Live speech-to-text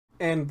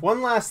And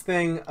one last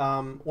thing,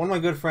 one of my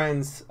good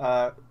friends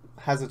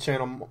has a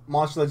channel,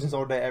 Monster Legends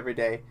All Day Every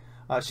Day.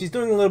 She's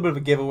doing a little bit of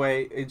a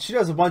giveaway. She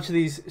does a bunch of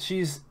these.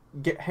 She's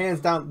hands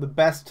down the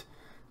best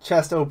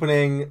chest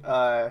opening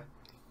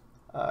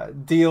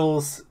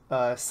deals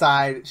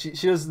side. She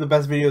does the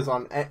best videos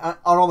on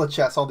all the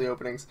chests, all the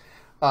openings.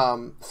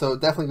 So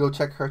definitely go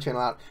check her channel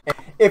out.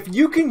 If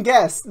you can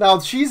guess, now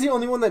she's the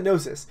only one that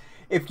knows this.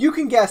 If you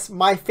can guess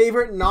my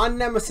favorite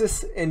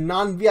non-Nemesis and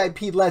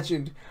non-VIP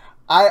legend,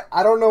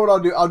 I don't know what I'll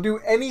do. I'll do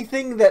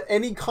anything that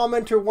any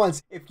commenter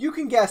wants. If you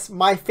can guess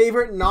my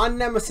favorite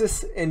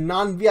non-Nemesis and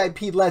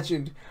non-VIP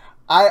legend,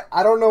 I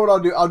don't know what I'll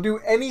do. I'll do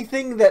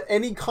anything that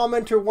any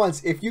commenter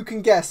wants. If you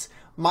can guess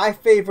my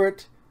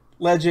favorite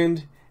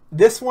legend,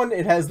 this one,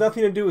 it has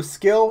nothing to do with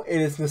skill. It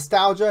is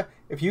nostalgia.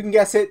 If you can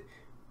guess it,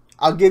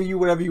 I'll give you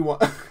whatever you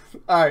want.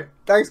 Alright,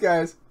 thanks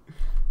guys.